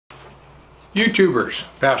YouTubers,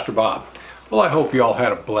 Pastor Bob. Well, I hope you all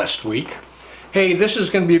had a blessed week. Hey, this is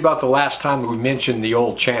going to be about the last time we mention the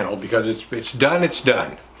old channel because it's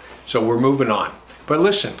done. So we're moving on. But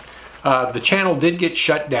listen, the channel did get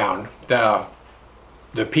shut down.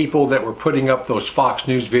 The people that were putting up those Fox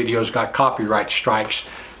News videos got copyright strikes.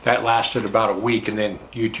 That lasted about a week and then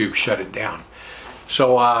YouTube shut it down.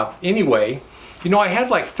 So anyway, you know, I had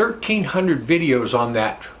like 1,300 videos on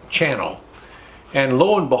that channel. And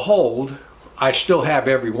lo and behold, I still have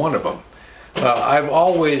every one of them. I've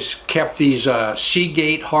always kept these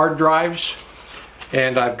Seagate hard drives,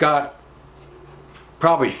 and I've got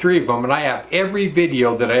probably 3 of them, and I have every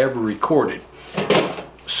video that I ever recorded.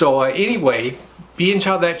 So anyway, being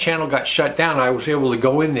how that channel got shut down, I was able to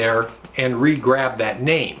go in there and re-grab that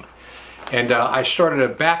name. And I started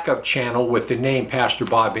a backup channel with the name Pastor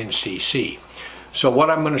Bob NCC. So what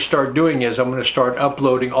I'm going to start doing is I'm going to start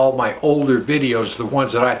uploading all my older videos, the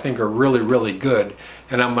ones that I think are really good,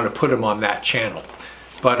 and I'm going to put them on that channel.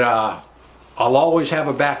 But I'll always have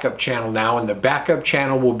a backup channel now, and the backup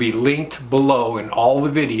channel will be linked below in all the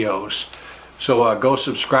videos. So go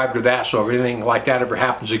subscribe to that, so if anything like that ever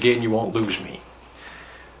happens again, you won't lose me.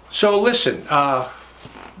 So listen,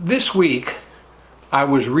 this week I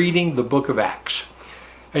was reading the book of Acts.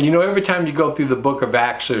 And you know, every time you go through the book of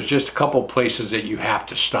Acts, there's just a couple places that you have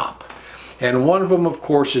to stop. And one of them, of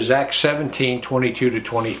course, is Acts 17, 22 to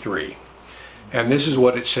 23. And this is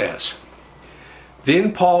what it says.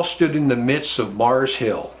 Then Paul stood in the midst of Mars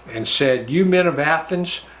Hill and said, "You men of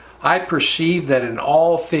Athens, I perceive that in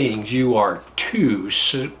all things you are too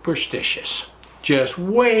superstitious." Just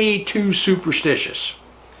way too superstitious.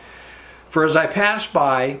 "For as I passed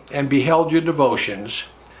by and beheld your devotions,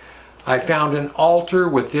 I found an altar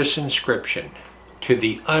with this inscription, to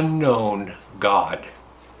the unknown God.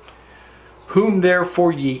 Whom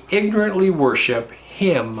therefore ye ignorantly worship,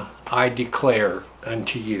 him I declare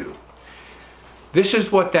unto you." This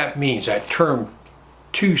is what that means, that term,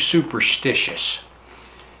 too superstitious.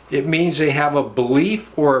 It means they have a belief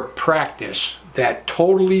or a practice that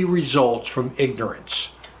totally results from ignorance.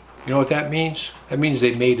 You know what that means? That means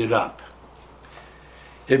they made it up.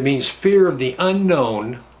 It means fear of the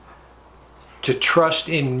unknown, to trust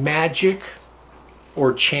in magic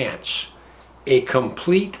or chance, a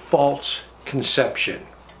complete false conception.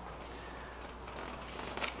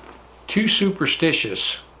 Too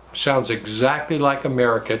superstitious sounds exactly like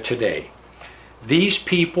America today. These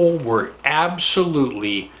people were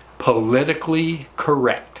absolutely politically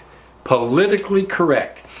correct. Politically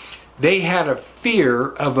correct. They had a fear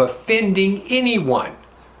of offending anyone.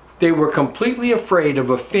 They were completely afraid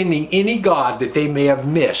of offending any god that they may have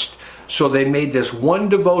missed. So they made this one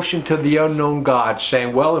devotion to the unknown God,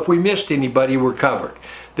 saying, well, if we missed anybody, we're covered.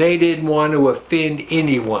 They didn't want to offend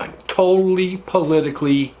anyone. Totally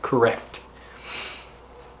politically correct.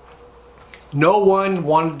 No one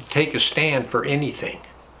wanted to take a stand for anything.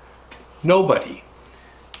 Nobody.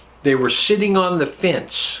 They were sitting on the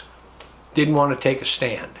fence. Didn't want to take a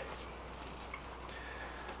stand.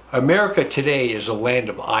 America today is a land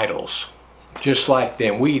of idols. Just like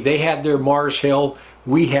them. They had their Mars Hill.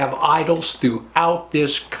 We have idols throughout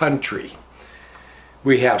this country.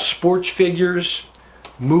 We have sports figures,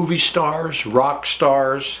 movie stars, rock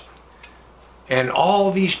stars, and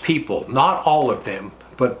all these people, not all of them,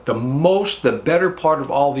 but the better part of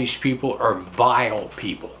all these people are vile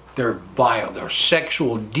people. They're vile. They're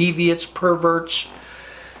sexual deviants, perverts.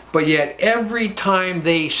 But yet every time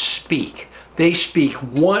they speak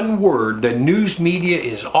one word, the news media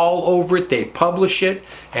is all over it, they publish it,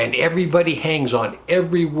 and everybody hangs on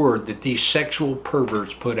every word that these sexual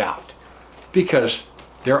perverts put out. Because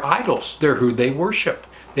they're idols, they're who they worship.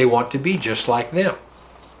 They want to be just like them.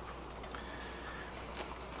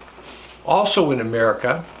 Also in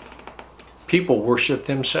America, people worship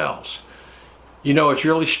themselves. You know, it's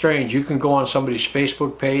really strange. You can go on somebody's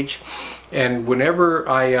Facebook page, and whenever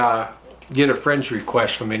I get a friend's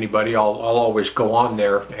request from anybody, I'll always go on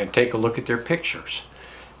there and take a look at their pictures,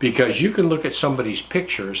 because you can look at somebody's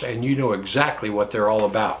pictures and you know exactly what they're all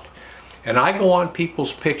about. And I go on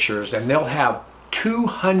people's pictures and they'll have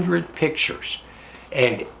 200 pictures,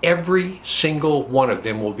 and every single one of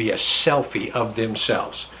them will be a selfie of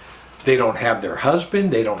themselves. They don't have their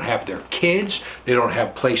husband, they don't have their kids, they don't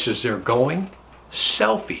have places they're going.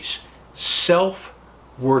 Selfies,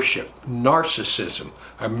 self-worship, narcissism.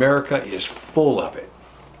 America is full of it.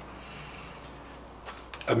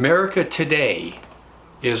 America today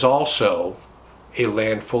is also a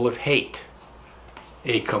land full of hate.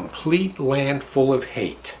 A complete land full of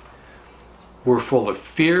hate. We're full of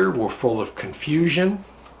fear, we're full of confusion.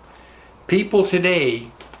 People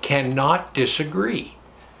today cannot disagree.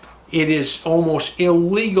 it is almost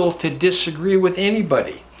illegal to disagree with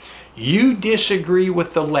anybody. You disagree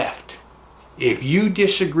with the left. If you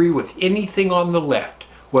disagree with anything on the left,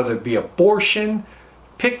 whether it be abortion,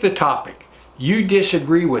 pick the topic. You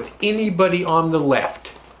disagree with anybody on the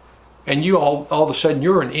left, and you all of a sudden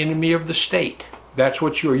you're an enemy of the state. That's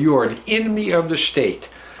what you are. You are an enemy of the state.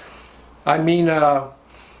 I mean,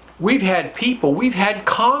 we've had people, we've had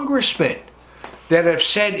congressmen that have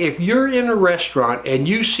said if you're in a restaurant and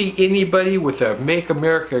you see anybody with a Make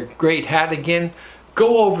America Great hat again,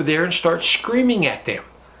 go over there and start screaming at them.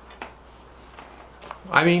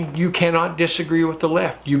 I mean, you cannot disagree with the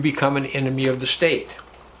left. You become an enemy of the state.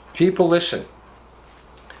 People, listen.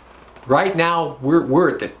 Right now, we're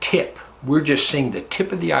at the tip. We're just seeing the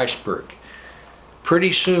tip of the iceberg.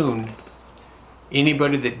 Pretty soon,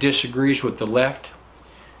 anybody that disagrees with the left,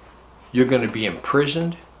 you're going to be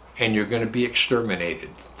imprisoned and you're going to be exterminated.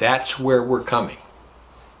 That's where we're coming.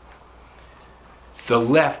 The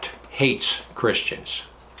left hates Christians.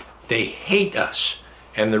 They hate us.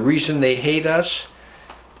 And the reason they hate us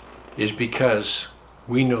is because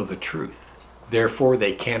we know the truth. Therefore,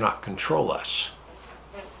 they cannot control us.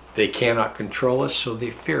 They cannot control us, so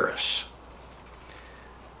they fear us.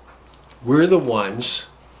 We're the ones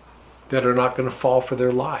that are not going to fall for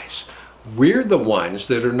their lies. We're the ones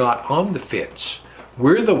that are not on the fence.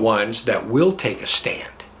 We're the ones that will take a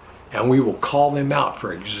stand, and we will call them out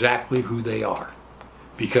for exactly who they are,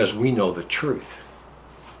 because we know the truth.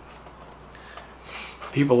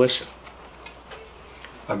 People, listen.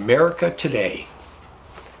 America today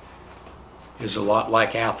is a lot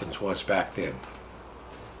like Athens was back then.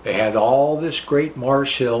 They had all this great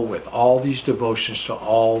Mars Hill with all these devotions to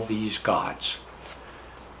all these gods.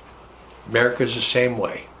 America is the same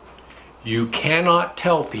way. You cannot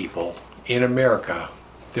tell people in America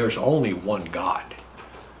there's only one God,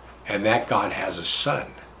 and that God has a son.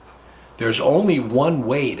 There's only one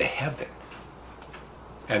way to heaven,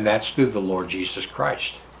 and that's through the Lord Jesus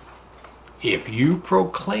Christ. If you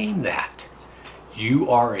proclaim that, you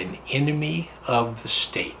are an enemy of the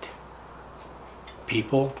state.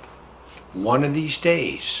 People, one of these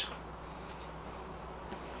days,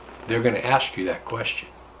 they're going to ask you that question.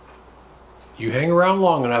 You hang around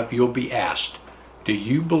long enough, you'll be asked, do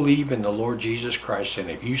you believe in the Lord Jesus Christ? And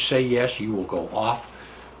if you say yes, you will go off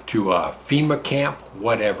to a FEMA camp,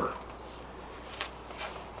 whatever.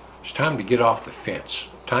 It's time to get off the fence.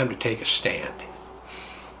 Time to take a stand.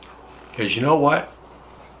 Because you know what?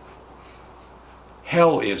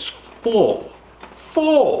 Hell is full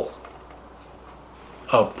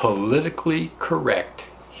of politically correct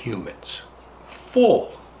humans.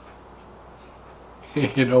 Full.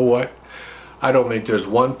 You know what? I don't think there's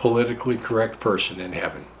one politically correct person in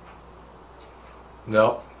heaven.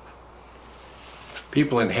 No.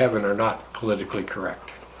 People in heaven are not politically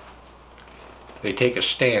correct. They take a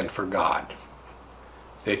stand for God.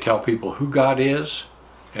 They tell people who God is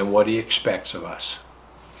and what He expects of us.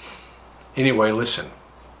 Anyway, listen.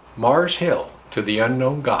 Mars Hill to the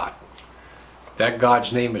unknown God. That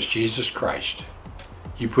God's name is Jesus Christ.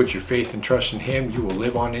 You put your faith and trust in Him, you will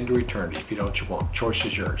live on into eternity. If you don't, you won't. Choice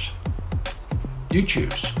is yours. You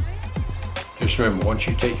choose. Just remember, once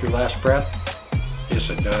you take your last breath, it's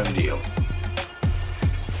a done deal.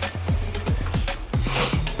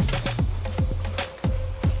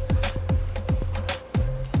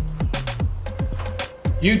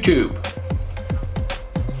 YouTube.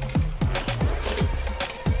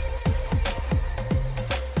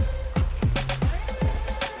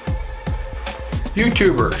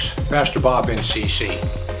 YouTubers, Pastor Bob NCC.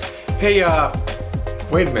 Hey,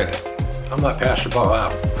 wait a minute. I'm not Pastor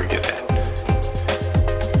Bob.